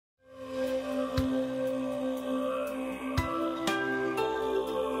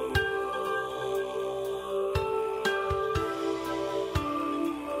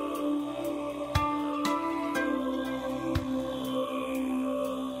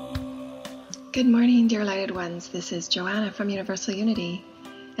Good morning, dear lighted ones. This is Joanna from Universal Unity,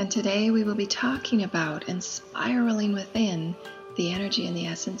 and today we will be talking about and spiraling within the energy and the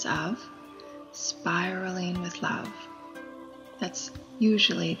essence of spiraling with love. That's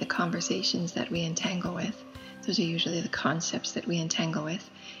usually the conversations that we entangle with. Those are usually the concepts that we entangle with,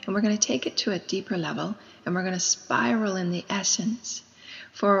 and we're going to take it to a deeper level, and we're going to spiral in the essence.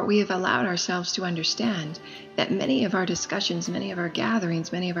 For we have allowed ourselves to understand that many of our discussions, many of our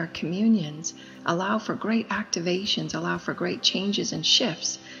gatherings, many of our communions allow for great activations, allow for great changes and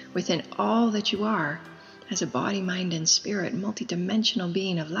shifts within all that you are as a body, mind, and spirit, multidimensional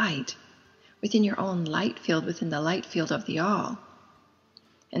being of light, within your own light field, within the light field of the all.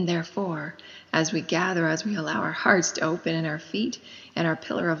 And therefore, as we gather, as we allow our hearts to open and our feet and our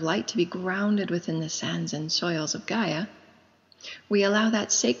pillar of light to be grounded within the sands and soils of Gaia, we allow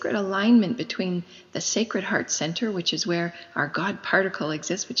that sacred alignment between the sacred heart center, which is where our God particle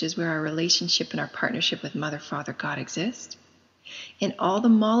exists, which is where our relationship and our partnership with Mother, Father, God exists, in all the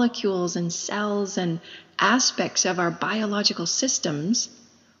molecules and cells and aspects of our biological systems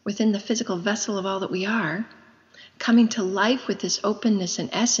within the physical vessel of all that we are, coming to life with this openness and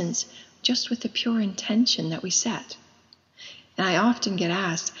essence, just with the pure intention that we set. And I often get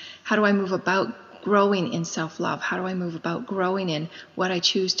asked, how do I move about growing in self-love? How do I move about growing in what I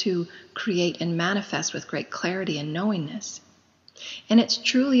choose to create and manifest with great clarity and knowingness? And it's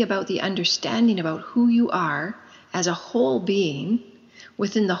truly about the understanding about who you are as a whole being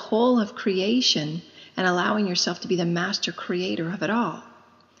within the whole of creation, and allowing yourself to be the master creator of it all.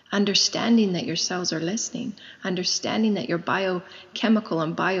 Understanding that your cells are listening, understanding that your biochemical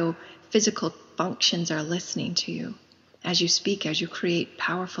and biophysical functions are listening to you as you speak, as you create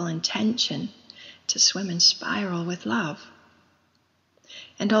powerful intention to swim and spiral with love.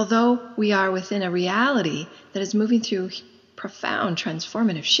 And although we are within a reality that is moving through profound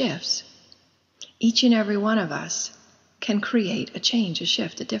transformative shifts, each and every one of us can create a change, a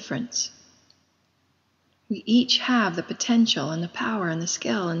shift, a difference. We each have the potential and the power and the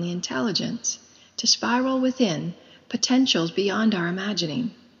skill and the intelligence to spiral within potentials beyond our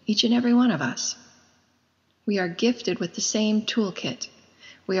imagining, each and every one of us. We are gifted with the same toolkit.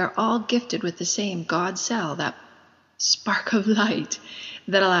 We are all gifted with the same God cell, that spark of light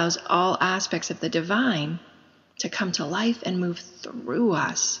that allows all aspects of the divine to come to life and move through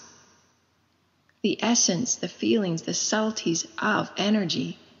us. The essence, the feelings, the subtleties of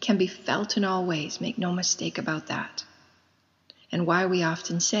energy can be felt in all ways. Make no mistake about that. And why we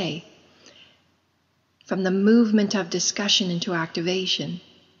often say, from the movement of discussion into activation,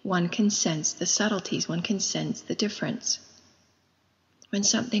 one can sense the subtleties, one can sense the difference. When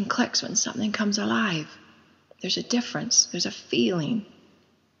something clicks, when something comes alive, there's a difference, there's a feeling.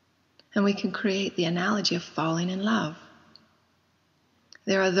 And we can create the analogy of falling in love.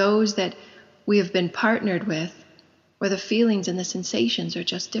 There are those that we have been partnered with where the feelings and the sensations are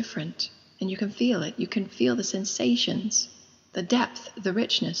just different. And you can feel it. You can feel the sensations, the depth, the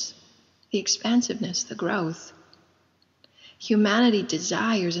richness, the expansiveness, the growth. Humanity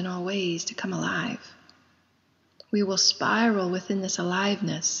desires in all ways to come alive. We will spiral within this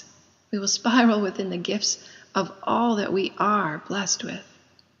aliveness. We will spiral within the gifts of all that we are blessed with.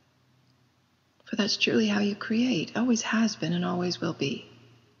 For that's truly how you create, always has been and always will be.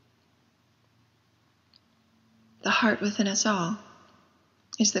 The heart within us all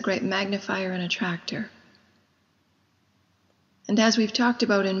is the great magnifier and attractor. And as we've talked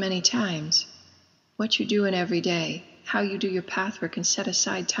about in many times, what you do in every day, how you do your pathwork and set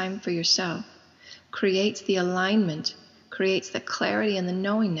aside time for yourself, creates the alignment, creates the clarity and the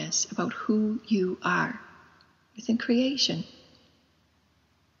knowingness about who you are within creation.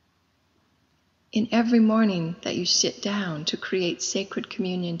 In every morning that you sit down to create sacred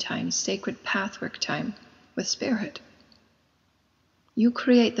communion time, sacred pathwork time with Spirit, you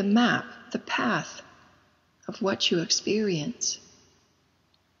create the map, the path of what you experience.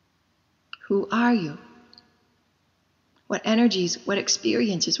 Who are you? What energies, what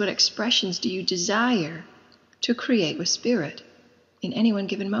experiences, what expressions do you desire to create with Spirit in any one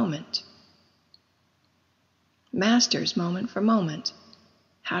given moment? Masters, moment for moment.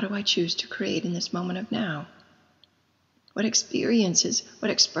 How do I choose to create in this moment of now? What experiences,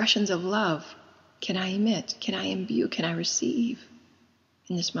 what expressions of love can I emit, can I imbue, can I receive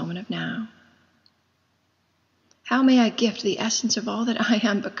in this moment of now? How may I gift the essence of all that I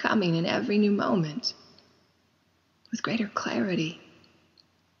am becoming in every new moment with greater clarity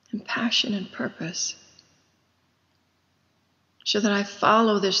and passion and purpose, so that I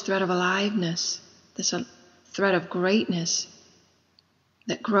follow this thread of aliveness, this thread of greatness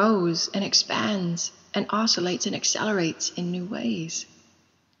that grows and expands and oscillates and accelerates in new ways.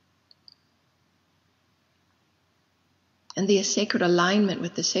 and the sacred alignment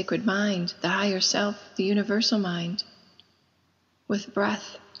with the sacred mind, the higher self, the universal mind, with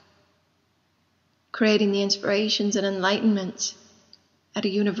breath, creating the inspirations and enlightenments at a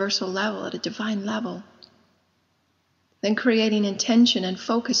universal level, at a divine level. Then creating intention and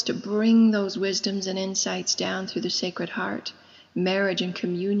focus to bring those wisdoms and insights down through the sacred heart, marriage and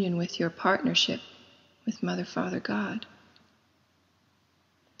communion with your partnership with Mother, Father, God.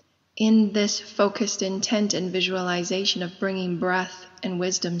 In this focused intent and visualization of bringing breath and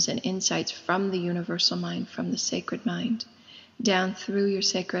wisdoms and insights from the universal mind, from the sacred mind, down through your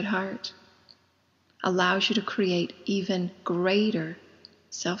sacred heart, allows you to create even greater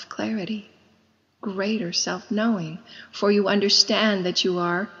self-clarity, greater self-knowing, for you understand that you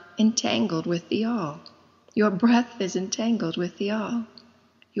are entangled with the all. Your breath is entangled with the all.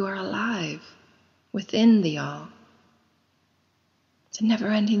 You are alive within the all. It's a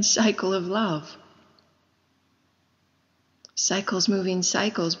never-ending cycle of love. Cycles moving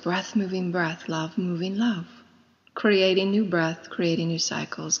cycles, breath moving breath, love moving love. Creating new breath, creating new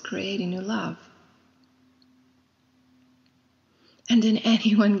cycles, creating new love. And in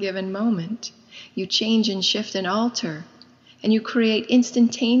any one given moment, you change and shift and alter, and you create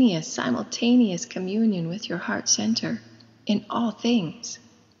instantaneous, simultaneous communion with your heart center in all things.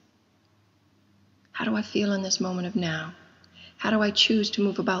 How do I feel in this moment of now? How do I choose to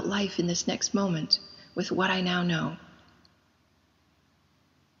move about life in this next moment with what I now know?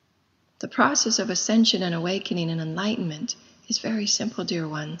 The process of ascension and awakening and enlightenment is very simple, dear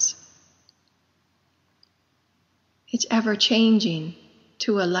ones. It's ever changing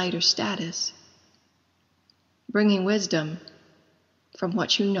to a lighter status, bringing wisdom from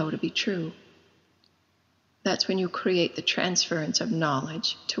what you know to be true. That's when you create the transference of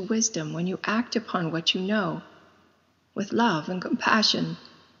knowledge to wisdom, when you act upon what you know with love and compassion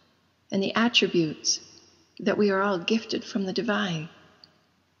and the attributes that we are all gifted from the divine.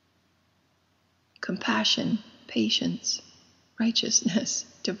 Compassion, patience, righteousness,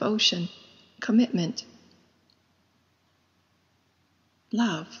 devotion, commitment,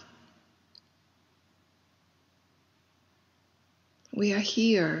 love. We are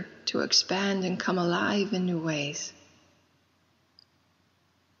here to expand and come alive in new ways.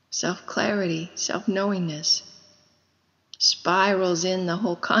 Self-clarity, self-knowingness spirals in the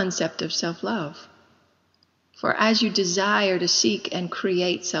whole concept of self-love. For as you desire to seek and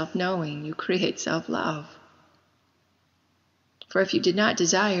create self-knowing, you create self-love. For if you did not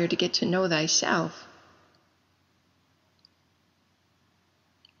desire to get to know thyself,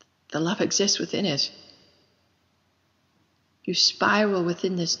 the love exists within it. You spiral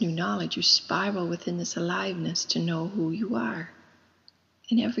within this new knowledge. You spiral within this aliveness to know who you are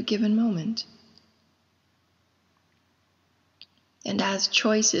in every given moment. And as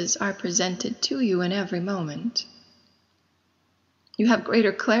choices are presented to you in every moment, you have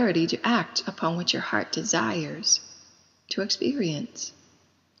greater clarity to act upon what your heart desires to experience,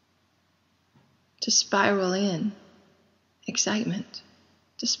 to spiral in excitement,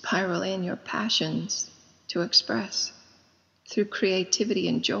 to spiral in your passions to express through creativity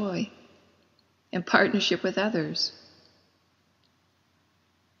and joy and partnership with others.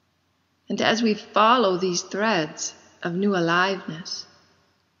 And as we follow these threads of new aliveness,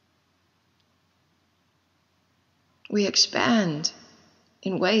 we expand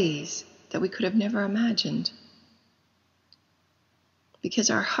in ways that we could have never imagined. Because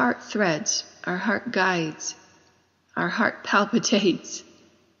our heart threads, our heart guides, our heart palpitates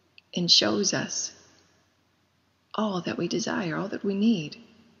and shows us all that we desire, all that we need,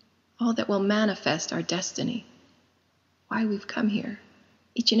 all that will manifest our destiny, why we've come here.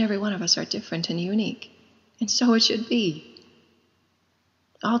 Each and every one of us are different and unique, and so it should be.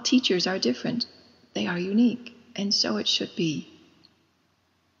 All teachers are different. They are unique, and so it should be.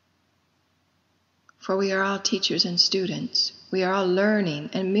 For we are all teachers and students. We are all learning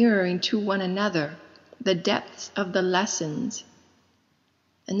and mirroring to one another the depths of the lessons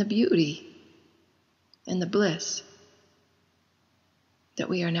and the beauty and the bliss that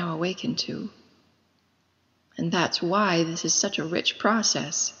we are now awakened to. And that's why this is such a rich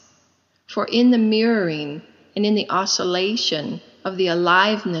process. For in the mirroring and in the oscillation of the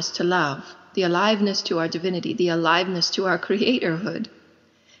aliveness to love, the aliveness to our divinity, the aliveness to our creatorhood,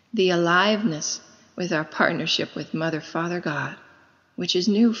 the aliveness with our partnership with Mother, Father, God, which is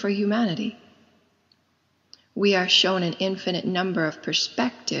new for humanity, we are shown an infinite number of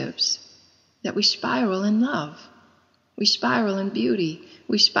perspectives that we spiral in love. We spiral in beauty.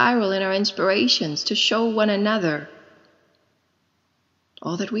 We spiral in our inspirations to show one another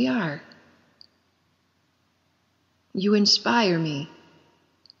all that we are. You inspire me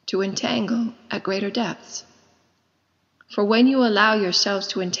to entangle at greater depths. For when you allow yourselves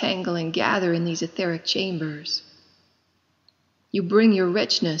to entangle and gather in these etheric chambers, you bring your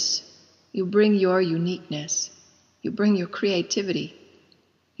richness, you bring your uniqueness, you bring your creativity,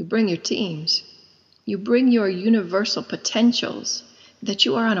 you bring your teams, you bring your universal potentials that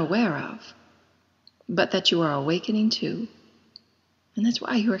you are unaware of, but that you are awakening to. And that's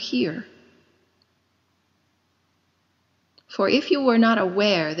why you're here. For if you were not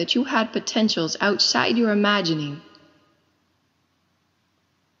aware that you had potentials outside your imagining,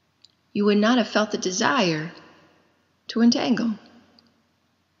 you would not have felt the desire to entangle.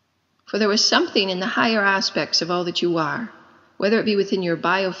 For there was something in the higher aspects of all that you are, whether it be within your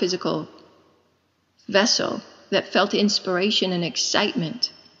biophysical vessel, that felt inspiration and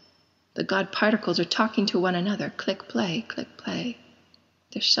excitement. The God particles are talking to one another. Click, play, click, play.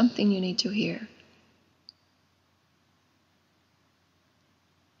 There's something you need to hear.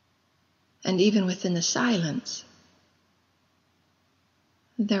 And even within the silence,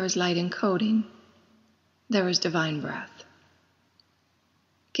 there is light encoding. There is divine breath,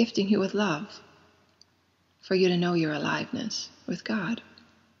 gifting you with love for you to know your aliveness with God.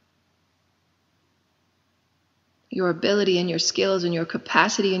 Your ability and your skills and your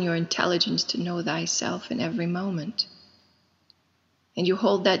capacity and your intelligence to know thyself in every moment. And you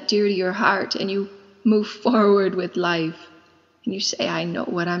hold that dear to your heart and you move forward with life. And you say, I know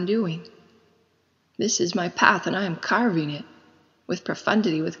what I'm doing. This is my path and I am carving it with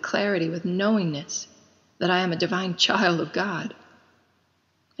profundity, with clarity, with knowingness that I am a divine child of God.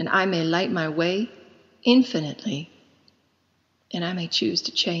 And I may light my way infinitely. And I may choose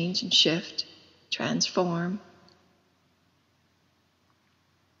to change and shift, transform.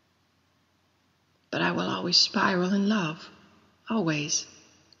 But I will always spiral in love, always.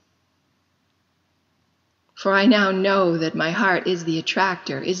 For I now know that my heart is the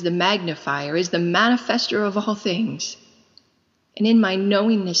attractor, is the magnifier, is the manifester of all things. And in my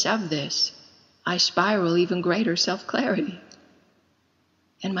knowingness of this, I spiral even greater self-clarity.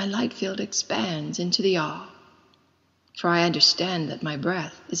 And my light field expands into the all. For I understand that my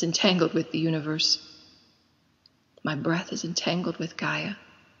breath is entangled with the universe. My breath is entangled with Gaia,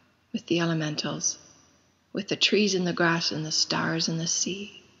 with the elementals, with the trees and the grass and the stars and the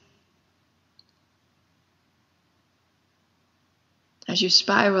sea. As you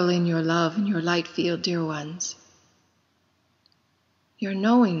spiral in your love and your light field, dear ones, your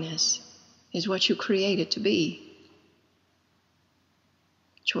knowingness is what you create it to be.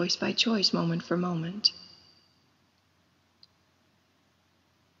 Choice by choice, moment for moment.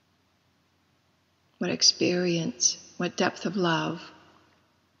 What experience, what depth of love,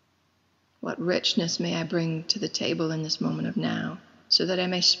 what richness may I bring to the table in this moment of now, so that I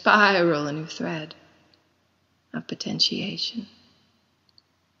may spiral a new thread of potentiation.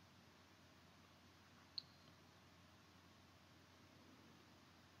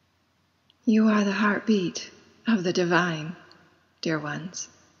 You are the heartbeat of the divine, dear ones.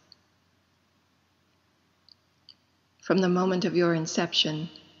 From the moment of your inception,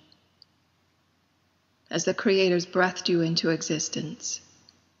 as the Creator's breathed you into existence,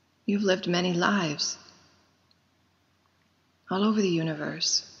 you've lived many lives all over the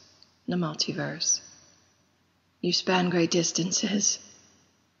universe, the multiverse. You span great distances.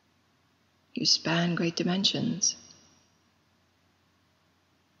 You span great dimensions.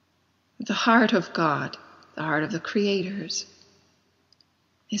 The heart of God, the heart of the creators,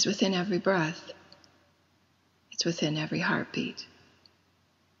 is within every breath. It's within every heartbeat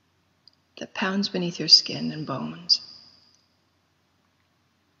that pounds beneath your skin and bones.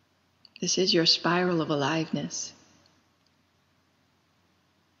 This is your spiral of aliveness.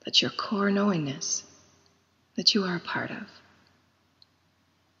 That's your core knowingness that you are a part of.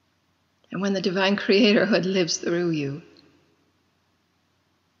 And when the divine creatorhood lives through you,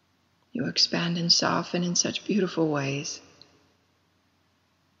 you expand and soften in such beautiful ways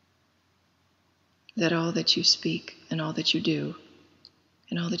that all that you speak and all that you do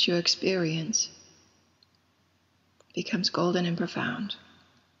and all that you experience becomes golden and profound.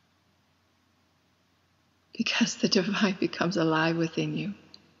 Because the divine becomes alive within you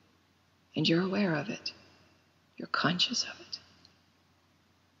and you're aware of it. You're conscious of it.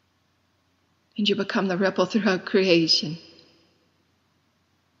 And you become the ripple throughout creation.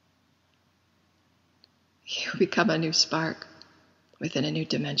 You become a new spark within a new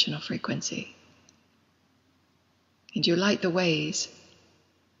dimensional frequency. And you light the ways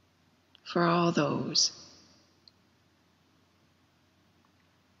for all those.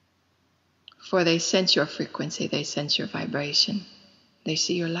 For they sense your frequency, they sense your vibration, they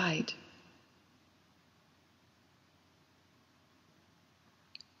see your light.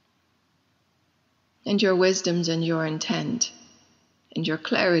 and your wisdoms and your intent and your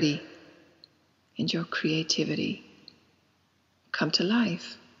clarity and your creativity come to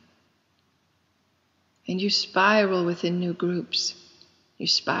life. And you spiral within new groups. You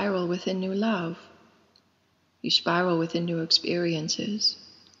spiral within new love. You spiral within new experiences.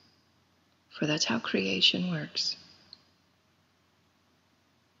 For that's how creation works.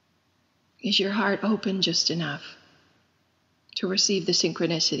 Is your heart open just enough to receive the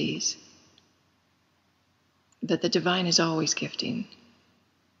synchronicities that the divine is always gifting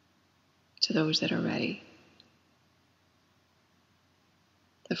to those that are ready?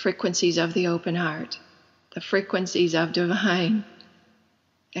 The frequencies of the open heart, the frequencies of divine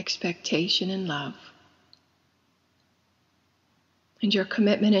expectation and love, and your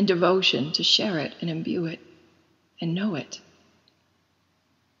commitment and devotion to share it and imbue it and know it.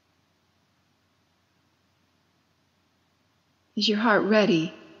 Is your heart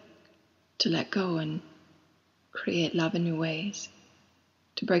ready to let go and create love in new ways?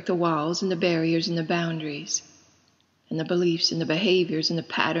 To break the walls and the barriers and the boundaries and the beliefs and the behaviors and the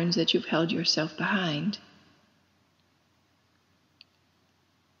patterns that you've held yourself behind?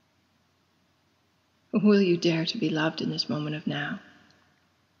 Will you dare to be loved in this moment of now?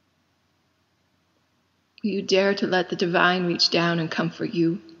 Will you dare to let the divine reach down and comfort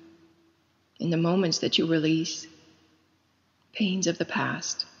you in the moments that you release pains of the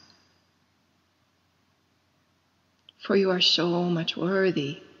past? For you are so much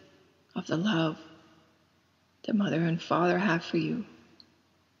worthy of the love that Mother and Father have for you.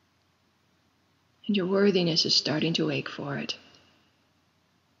 And your worthiness is starting to ache for it.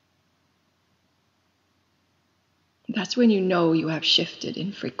 That's when you know you have shifted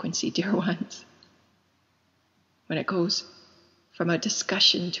in frequency, dear ones. When it goes from a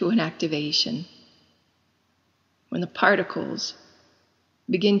discussion to an activation. When the particles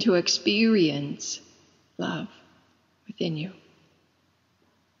begin to experience love within you.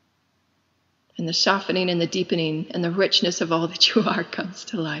 And the softening and the deepening and the richness of all that you are comes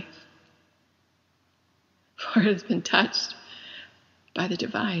to life. For it has been touched by the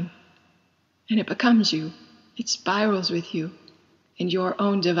divine. And it becomes you. It spirals with you. And your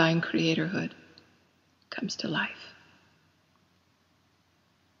own divine creatorhood comes to life.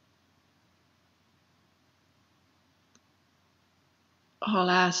 All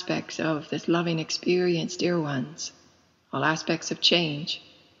aspects of this loving experience, dear ones, all aspects of change,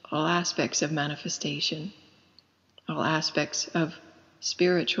 all aspects of manifestation, all aspects of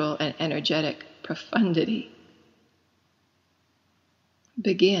spiritual and energetic profundity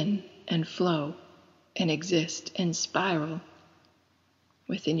begin and flow and exist and spiral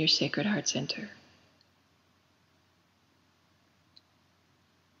within your Sacred Heart Center.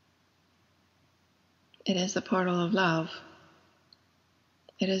 It is the portal of love.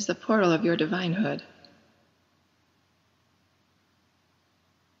 It is the portal of your divinehood.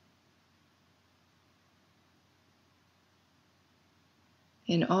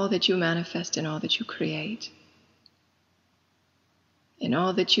 In all that you manifest, in all that you create, in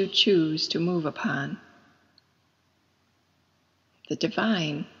all that you choose to move upon, the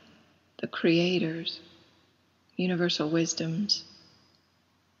divine, the creators, universal wisdoms,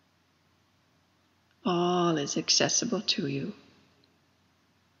 all is accessible to you.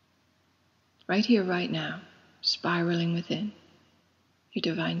 Right here, right now, spiraling within your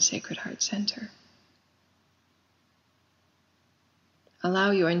divine Sacred Heart Center.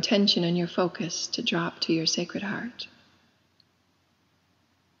 Allow your intention and your focus to drop to your Sacred Heart.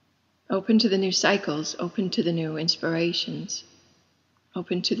 Open to the new cycles, open to the new inspirations,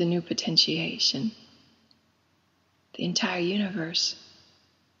 open to the new potentiation. The entire universe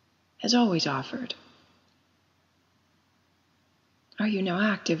has always offered. Are you now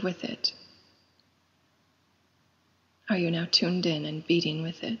active with it? Are you now tuned in and beating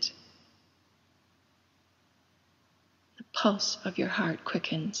with it? The pulse of your heart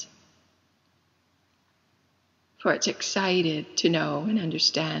quickens, for it's excited to know and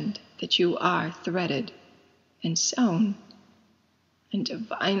understand that you are threaded and sewn and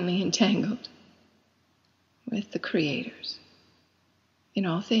divinely entangled with the creators in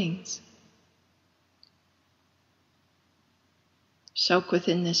all things. Soak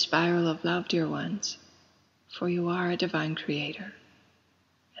within this spiral of love, dear ones, for you are a divine creator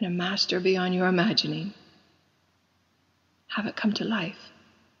and a master beyond your imagining. Have it come to life.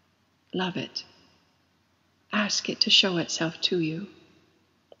 Love it. Ask it to show itself to you.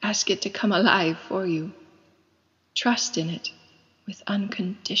 Ask it to come alive for you. Trust in it with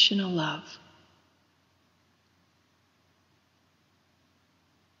unconditional love.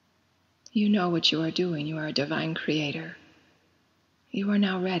 You know what you are doing. You are a divine creator. You are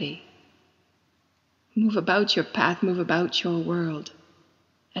now ready. Move about your path, move about your world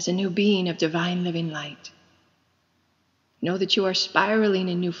as a new being of divine living light. Know that you are spiraling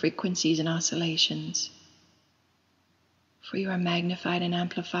in new frequencies and oscillations, for you are magnified and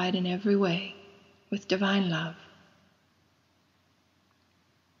amplified in every way with divine love.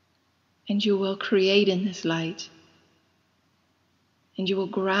 And you will create in this light, and you will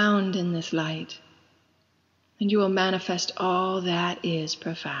ground in this light, and you will manifest all that is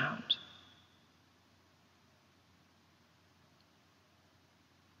profound.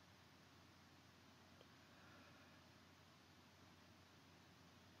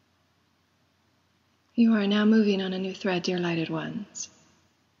 You are now moving on a new thread, dear lighted ones.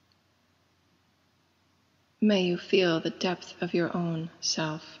 May you feel the depth of your own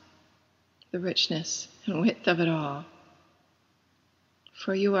self, the richness and width of it all.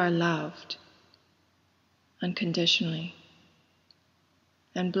 For you are loved unconditionally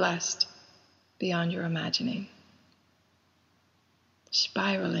and blessed beyond your imagining.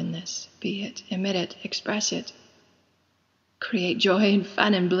 Spiral in this, be it, emit it, express it. Create joy and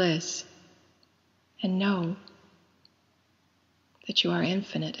fun and bliss. And know that you are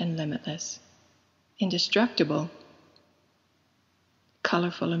infinite and limitless, indestructible,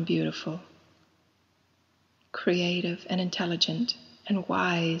 colorful and beautiful, creative and intelligent and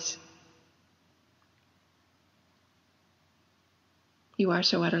wise. You are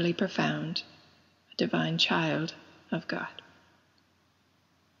so utterly profound, a divine child of God.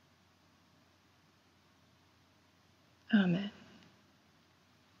 Amen.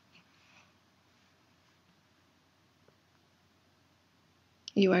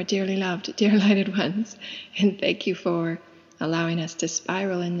 You are dearly loved, dear lighted ones, and thank you for allowing us to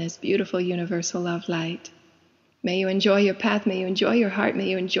spiral in this beautiful universal love light. May you enjoy your path, may you enjoy your heart, may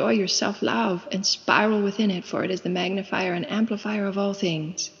you enjoy your self-love and spiral within it, for it is the magnifier and amplifier of all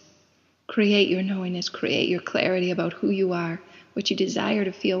things. Create your knowingness, create your clarity about who you are, what you desire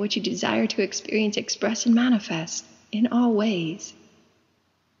to feel, what you desire to experience, express, and manifest in all ways.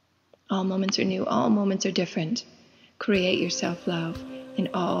 All moments are new, all moments are different. Create your self-love in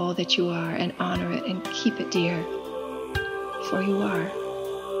all that you are and honor it and keep it dear. For you are,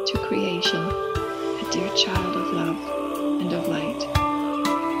 to creation, a dear child of love and of light.